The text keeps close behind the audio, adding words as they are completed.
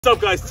What's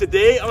up guys,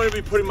 today I'm going to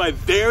be putting my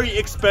very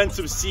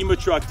expensive Sema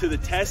truck to the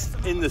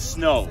test in the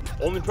snow.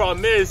 Only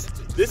problem is,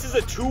 this is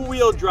a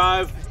two-wheel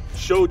drive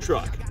show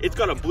truck. It's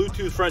got a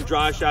Bluetooth front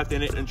drive shaft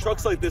in it, and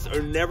trucks like this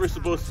are never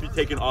supposed to be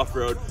taken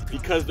off-road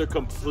because they're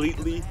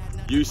completely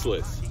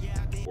useless.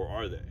 Or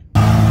are they?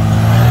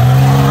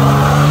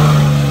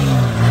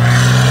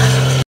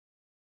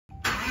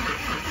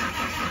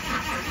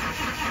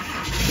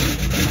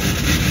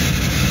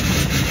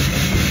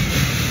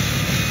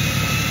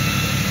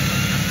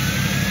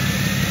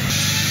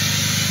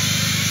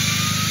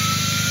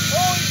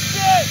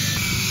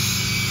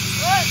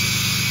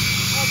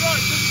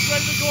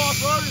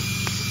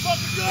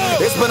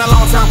 It's been a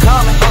long time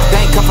coming. They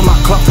ain't come from my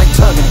club, they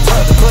tugging.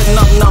 Putting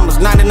up numbers,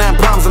 99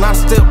 problems, and I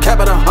still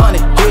kept it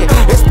 100.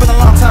 Yeah, it's been a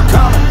long time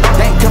coming.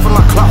 They ain't come from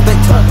my club, they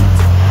tugging.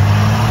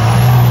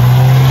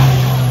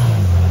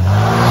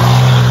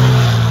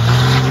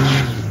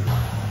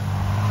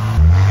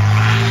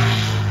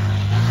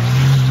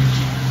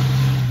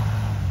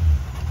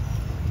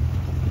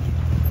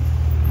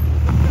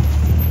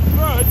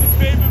 Bro, it's a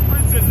favorite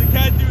princess. It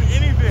can't do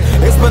anything.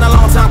 It's been a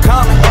long time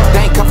coming.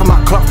 They ain't come from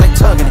my club, they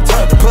tugging it.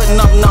 Putting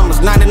up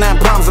numbers, 99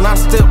 problems, and I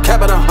still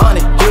kept it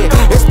 100.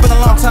 Yeah, it's been a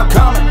long time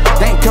coming.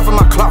 They ain't come from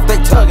my cloth, they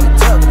tugging it.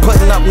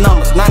 Putting up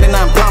numbers,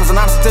 99 problems, and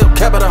I still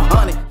kept it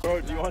 100.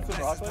 Bro, do you want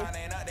some rock lights?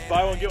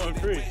 Buy one, get one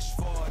free.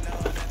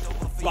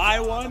 Buy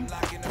one,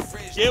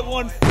 get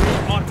one free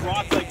on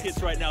rock light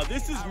kits right now.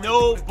 This is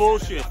no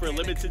bullshit for a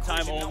limited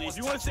time only. If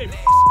you want to say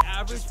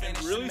average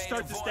and really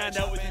start to stand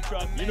out with your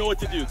truck, you know what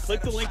to do.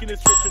 Click the link in the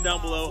description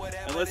down below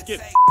and let's get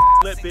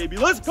lit, baby.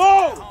 Let's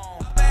go!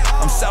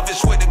 I'm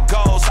selfish with the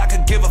goals. I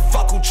could give a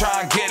fuck who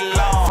try and get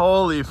along.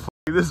 Holy f***,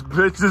 this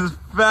bitch is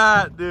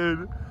fat,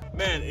 dude.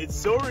 Man, it's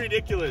so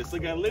ridiculous.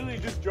 Like, I literally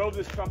just drove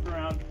this truck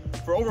around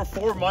for over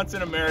 4 months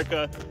in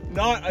America.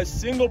 Not a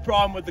single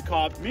problem with the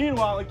cops.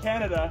 Meanwhile, in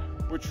Canada,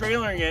 we're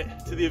trailering it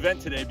to the event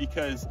today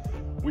because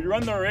we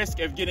run the risk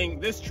of getting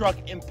this truck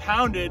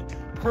impounded,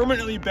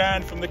 permanently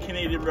banned from the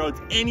Canadian roads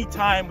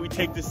anytime we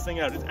take this thing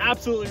out. It's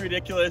absolutely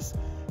ridiculous.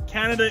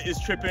 Canada is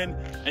tripping,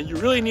 and you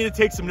really need to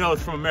take some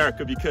notes from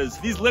America because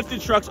these lifted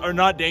trucks are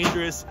not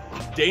dangerous.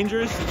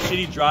 Dangerous,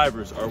 shitty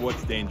drivers are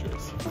what's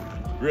dangerous.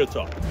 Real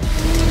talk.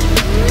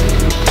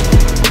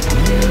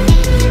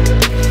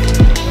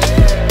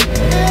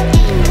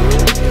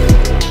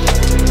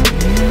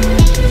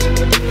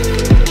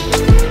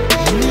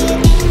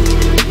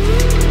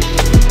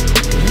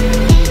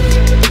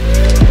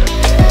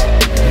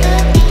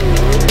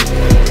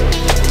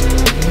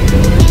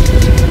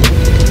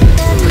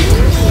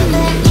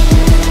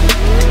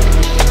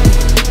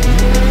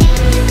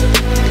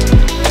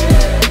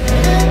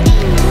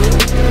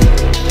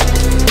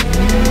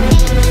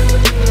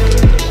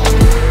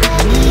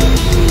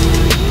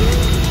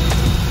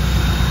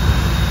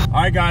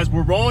 Alright guys,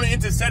 we're rolling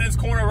into Seddon's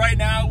Corner right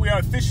now. We are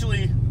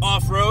officially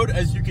off-road,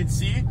 as you can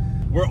see.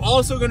 We're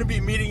also going to be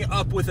meeting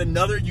up with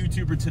another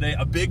YouTuber today,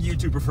 a big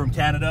YouTuber from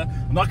Canada.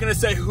 I'm not going to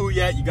say who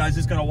yet, you guys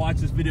just got to watch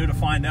this video to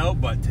find out,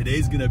 but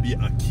today's going to be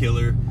a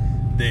killer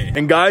day.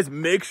 And guys,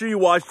 make sure you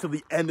watch till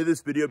the end of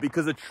this video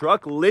because the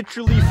truck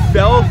literally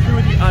fell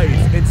through the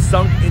ice and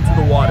sunk into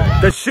the water.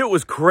 That shit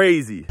was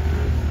crazy.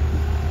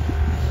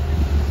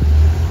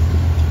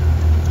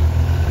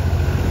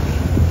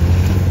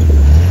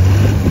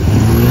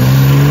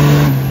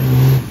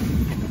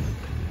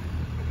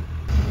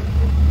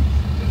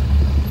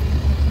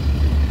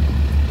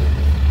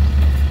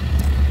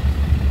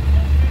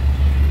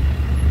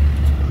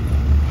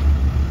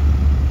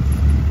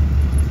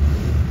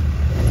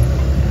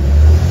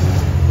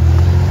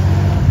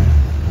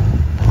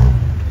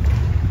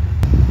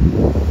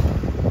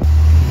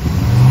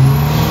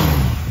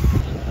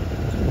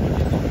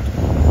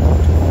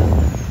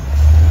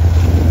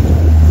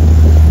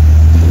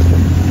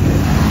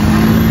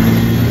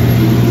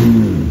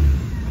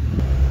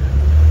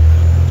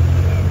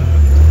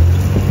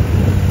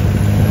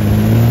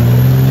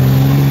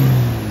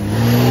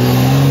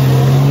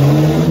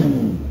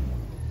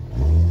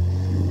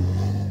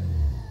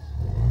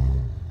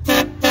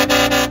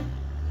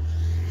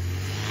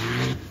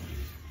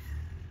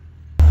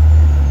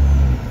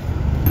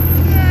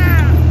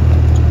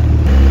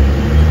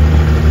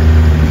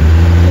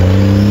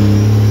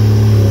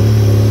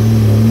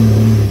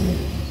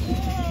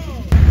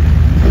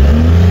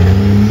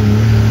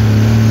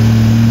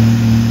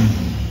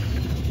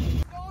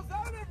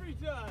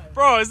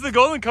 Bro, is the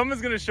Golden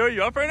Cummins gonna show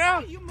you up right now?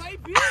 You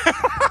might be.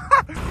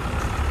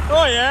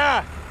 Oh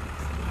yeah.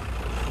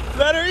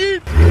 Let her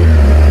eat.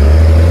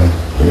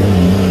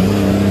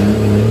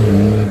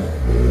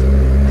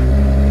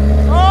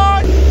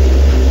 Oh!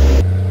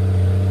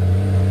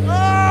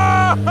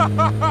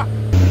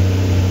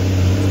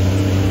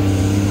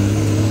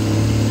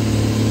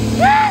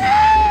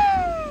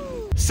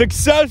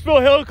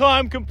 Successful hill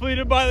climb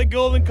completed by the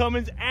Golden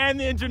Cummins and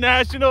the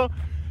International.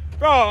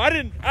 Bro, I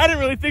didn't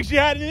really think she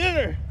had it in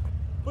her,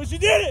 but she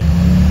did it.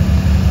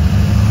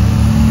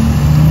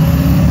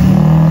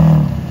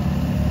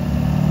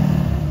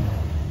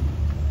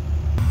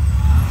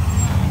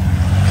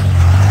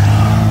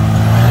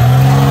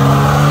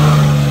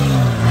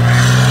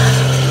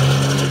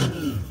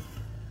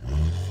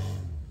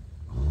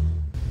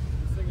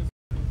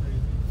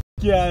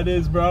 Yeah, it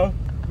is, bro.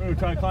 We're gonna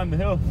try to climb the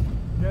hill.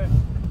 Okay.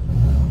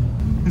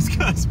 This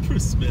guy's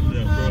spinning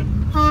it,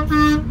 bro.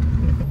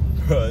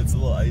 Bro, it's a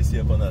little icy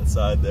up on that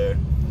side there.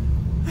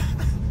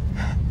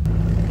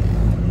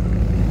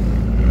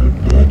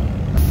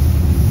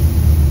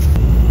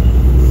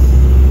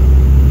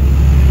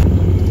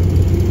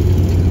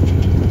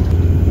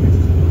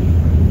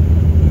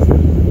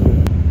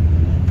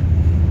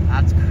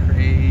 That's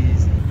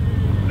crazy.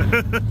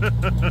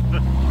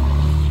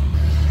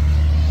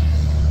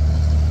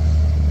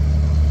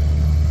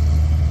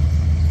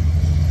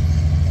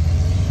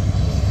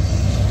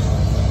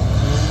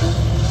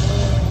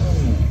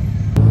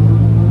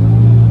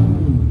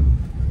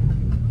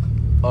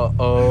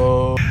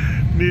 Uh-oh.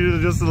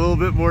 Needed just a little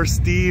bit more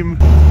steam.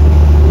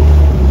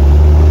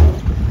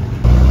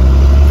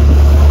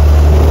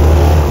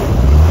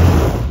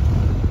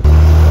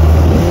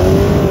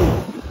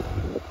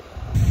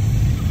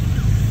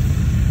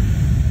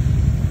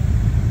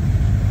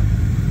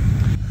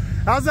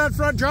 How's that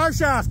front drive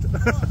shaft?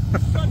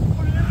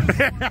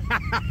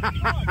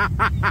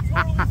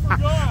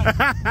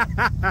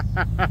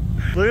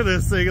 Look at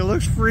this thing, it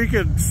looks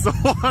freaking so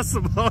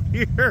awesome out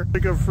here.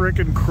 Like a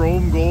freaking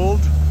chrome gold.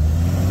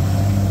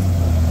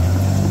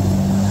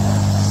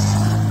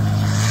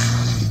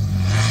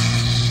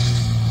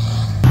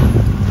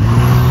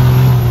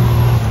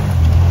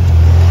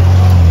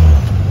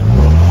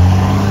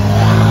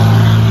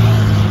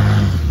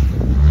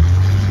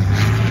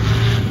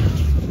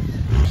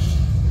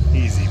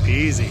 Easy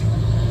peasy.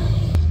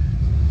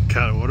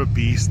 God, what a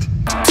beast.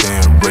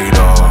 Damn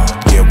radar,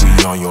 yeah, we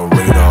on your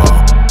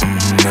radar.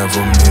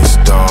 Never miss,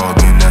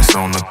 dog, and that's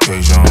on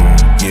occasion.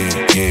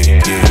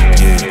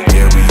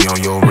 Yeah, we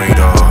on your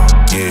radar.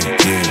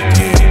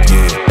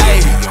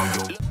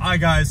 Alright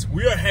guys,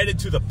 we are headed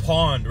to the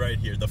pond right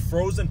here, the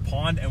frozen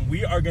pond, and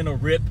we are gonna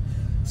rip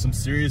some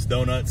serious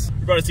donuts.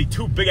 You're about to see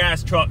two big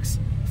ass trucks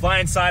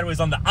flying sideways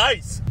on the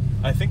ice.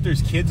 I think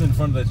there's kids in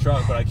front of the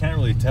truck, but I can't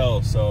really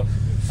tell, so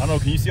I don't know,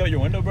 can you see out your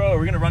window, bro? Are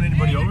we gonna run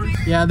anybody over?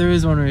 Yeah, there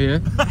is one right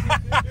here.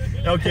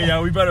 Okay,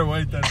 yeah, we better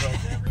wait then, bro.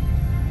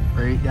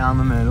 Right down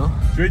the middle.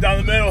 Straight down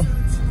the middle.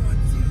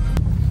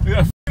 Look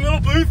at that little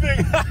blue thing.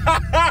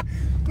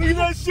 Look at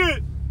that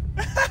shit.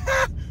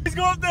 He's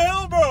going up the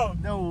hill, bro.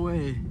 No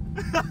way.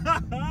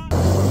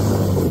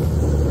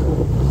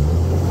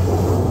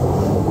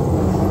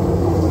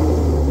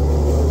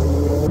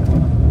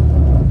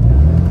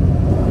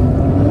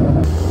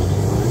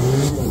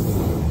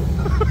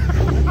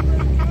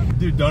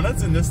 Dude,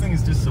 donuts in this thing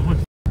is just so much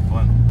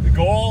fun. The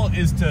goal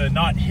is to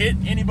not hit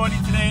anybody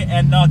today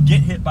and not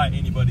get hit by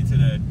anybody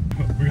today.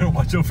 We're gonna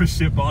watch out for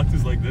shit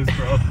boxes like this,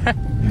 bro.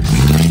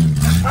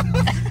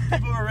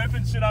 People are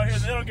ripping shit out here,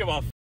 they don't give a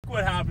f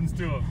what happens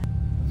to them.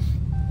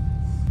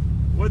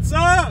 What's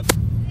up? Good,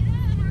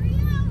 how are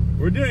you?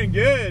 We're doing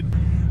good.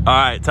 All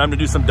right, time to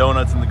do some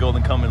donuts in the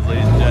Golden Cummins,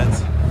 ladies and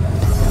gents.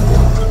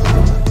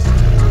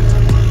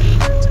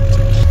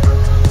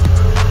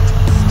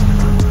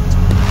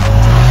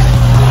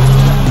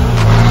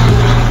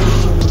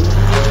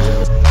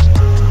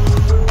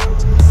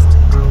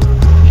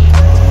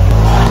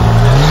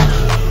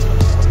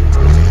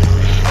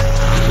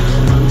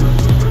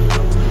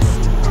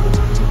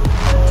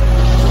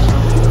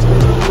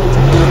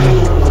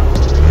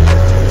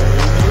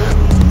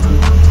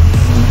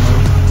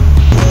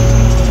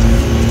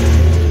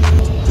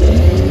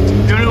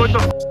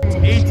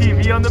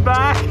 On the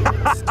back.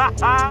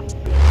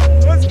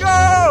 Let's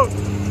go.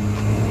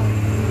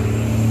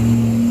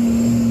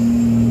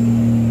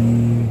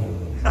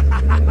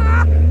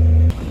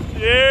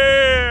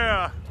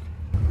 Yeah.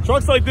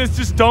 Trucks like this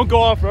just don't go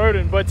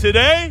off-roading, but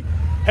today,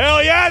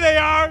 hell yeah they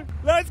are.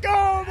 Let's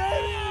go,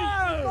 baby.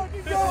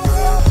 Fucking go,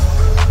 bro.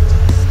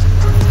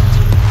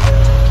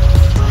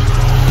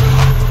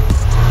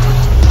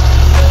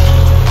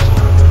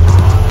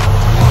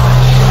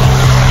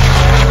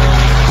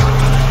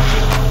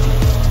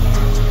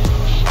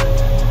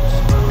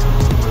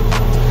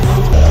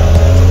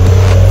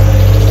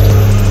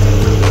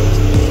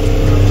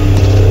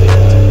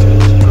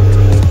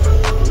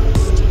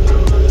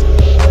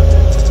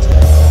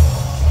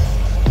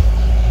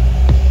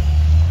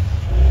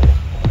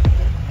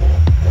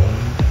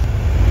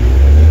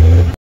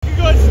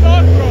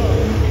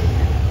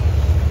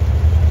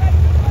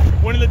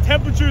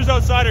 Temperatures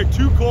outside are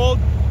too cold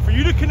for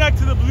you to connect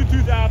to the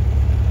Bluetooth app,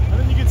 and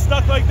then you get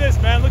stuck like this,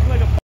 man, looking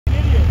like a f***ing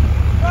idiot.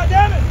 God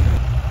damn it!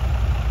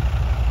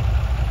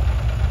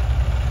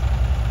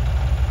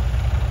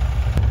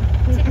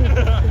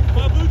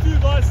 My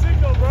Bluetooth lost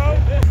signal, bro.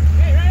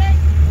 Hey, ready?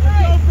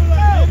 Let's go for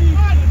that baby.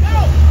 Go!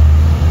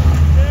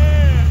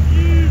 Yeah,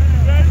 easy,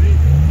 baby.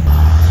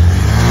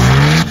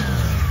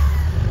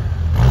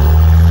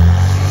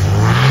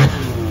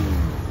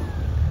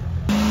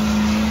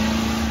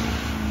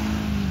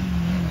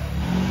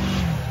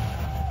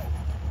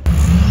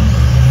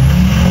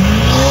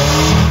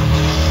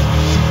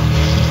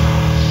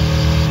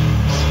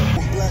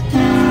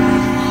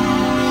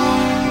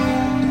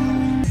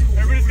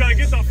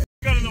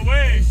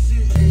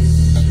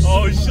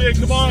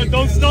 Come on,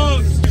 don't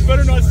stop.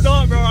 better not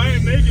stop, bro. I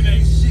ain't making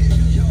it.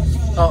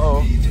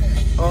 Uh-oh.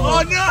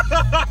 Oh no!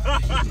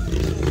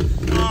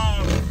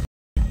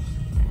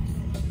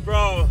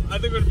 Bro, I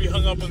think we're gonna be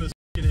hung up on this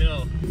fucking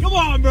hill. Come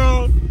on,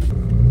 bro!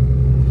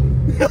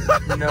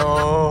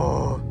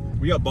 No.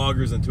 We got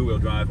boggers and two-wheel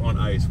drive on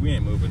ice. We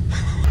ain't moving.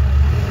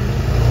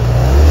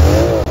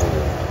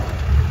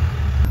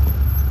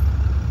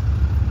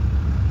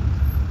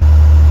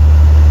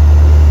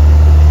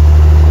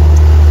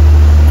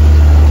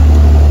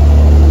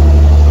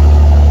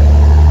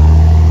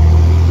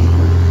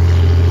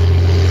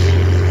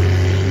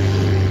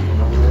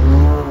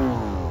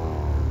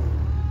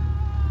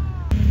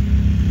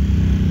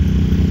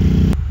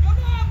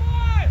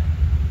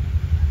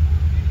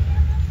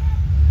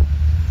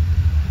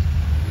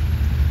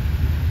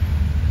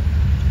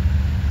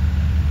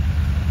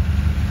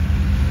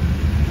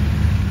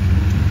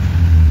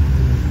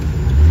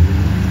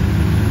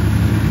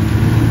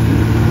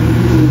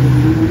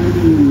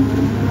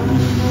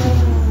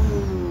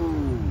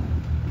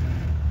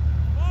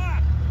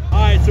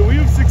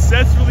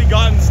 Successfully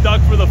gotten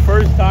stuck for the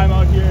first time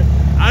out here.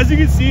 As you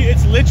can see,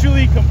 it's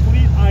literally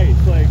complete ice.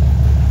 Like,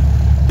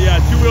 yeah,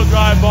 two-wheel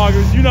drive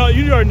boggers. You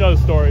already know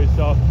the story.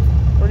 So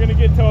we're gonna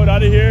get towed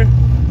out of here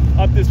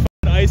up this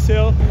fucking ice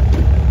hill.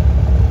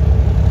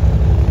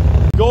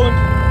 Golden,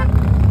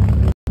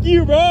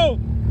 you bro,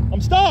 I'm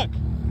stuck.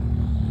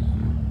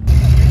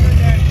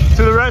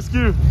 To the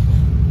rescue.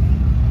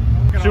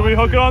 Should we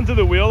hook it onto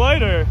the wheel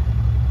light or?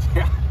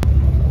 Yeah.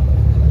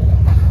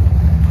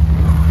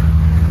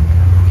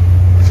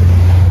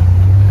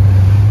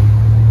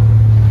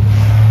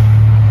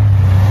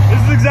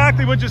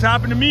 Exactly what just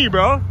happened to me,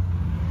 bro.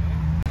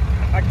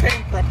 I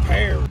came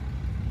prepared.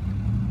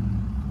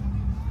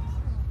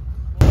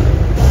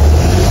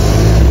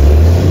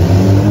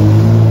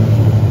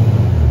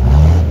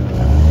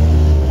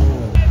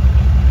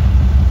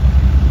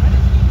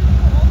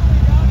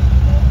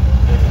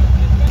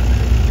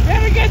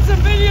 Better get some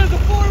videos of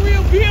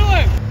four-wheel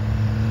Buick.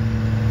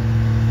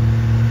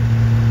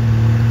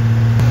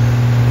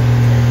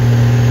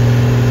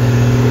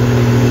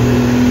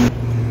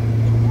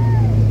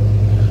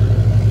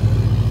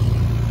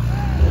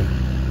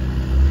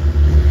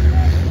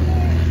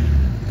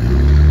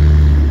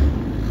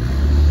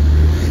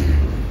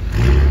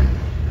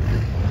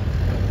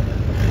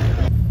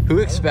 Who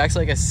expects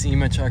like a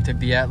Sema truck to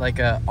be at like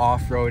a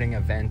off-roading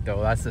event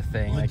though? That's the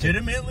thing.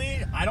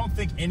 Legitimately, I don't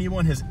think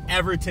anyone has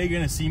ever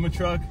taken a Sema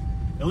truck,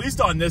 at least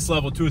on this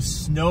level, to a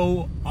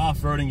snow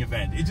off-roading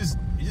event. It just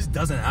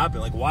doesn't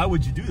happen. Like, why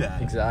would you do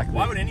that? Exactly.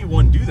 Why would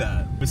anyone do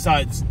that?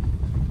 Besides,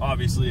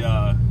 obviously,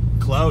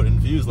 clout and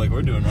views like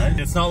we're doing, right?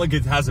 It's not like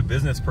it has a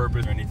business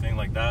purpose or anything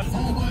like that.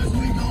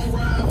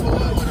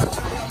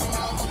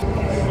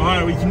 All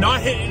right, we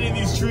cannot hit any of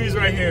these trees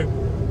right here.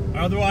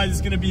 Otherwise, it's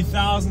gonna be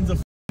thousands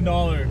of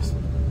dollars.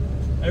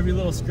 Every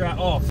little scrap.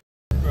 Oh,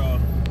 bro.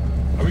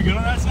 Are we good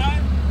on that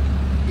side?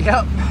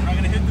 Yep. We're not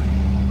gonna hit the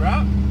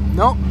route?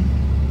 Nope.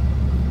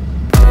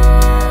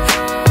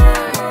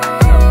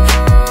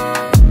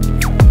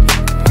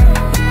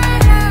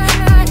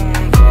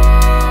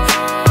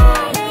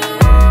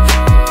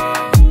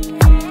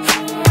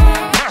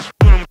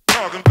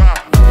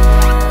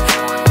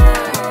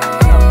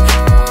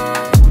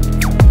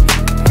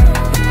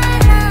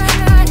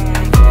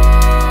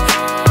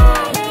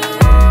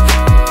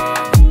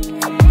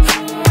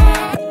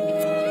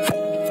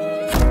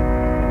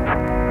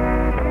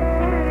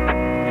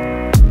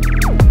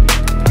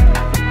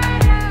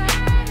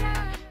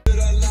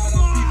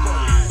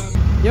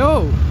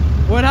 Yo,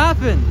 what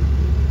happened?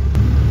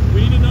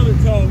 We need another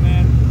tow,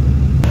 man.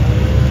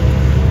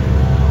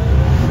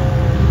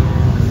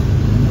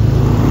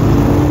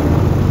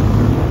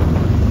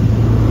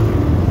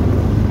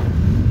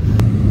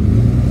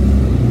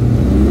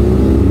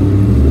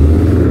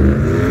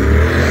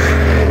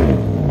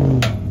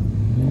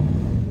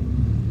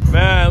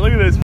 Man, look at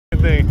this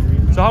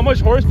thing. So how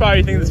much horsepower do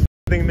you think this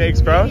thing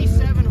makes, bro?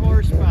 87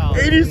 horsepower.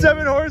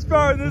 87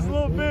 horsepower in this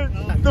little bit.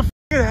 The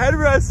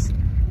headrest.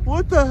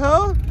 What the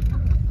hell?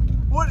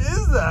 What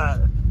is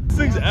that? This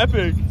thing's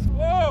epic.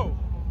 Whoa!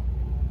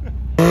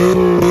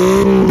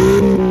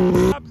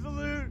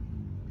 Absolute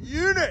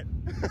unit.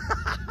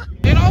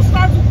 It all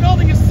starts with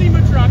building a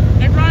Sema truck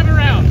and driving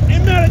around.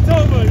 In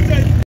Manitoba, it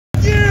says,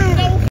 you!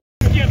 No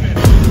give it.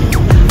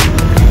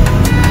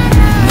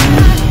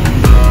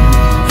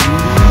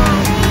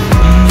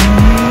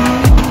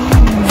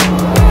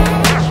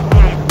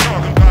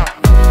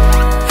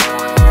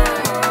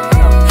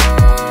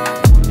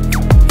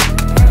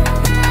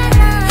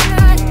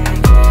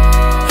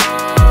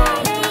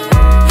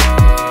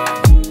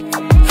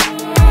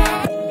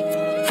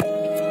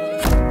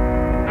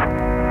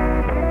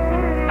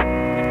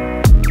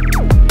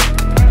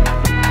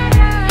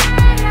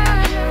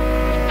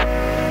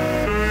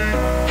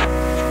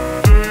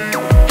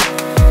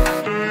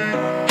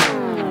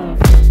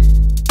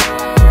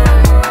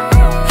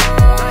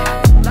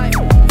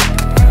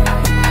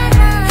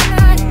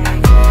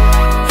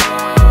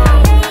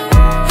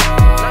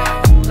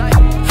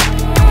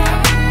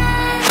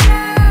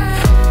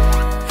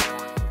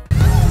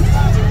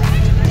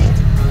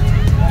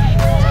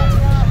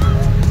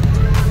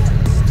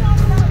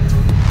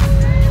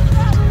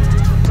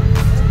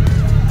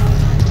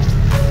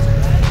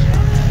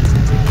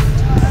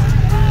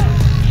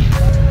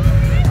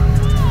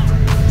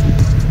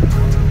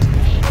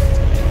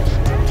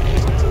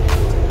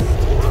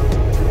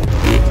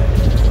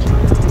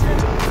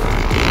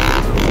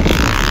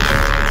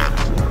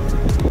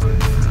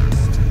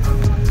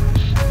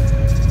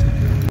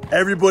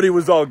 everybody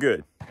was all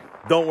good.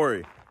 Don't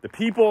worry. The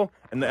people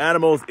and the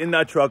animals in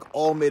that truck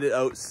all made it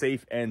out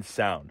safe and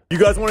sound. You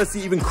guys want to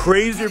see even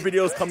crazier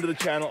videos come to the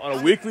channel on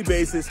a weekly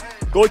basis,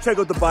 go check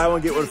out the buy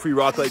one get one free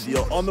rock light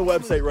deal on the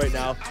website right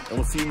now, and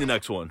we'll see you in the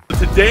next one.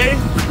 Today,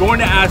 we're going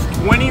to ask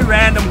 20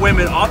 random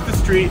women off the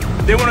street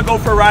if they want to go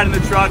for a ride in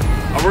the truck,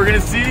 and we're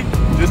going to see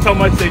just how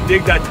much they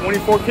dig that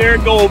 24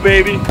 karat gold,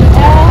 baby.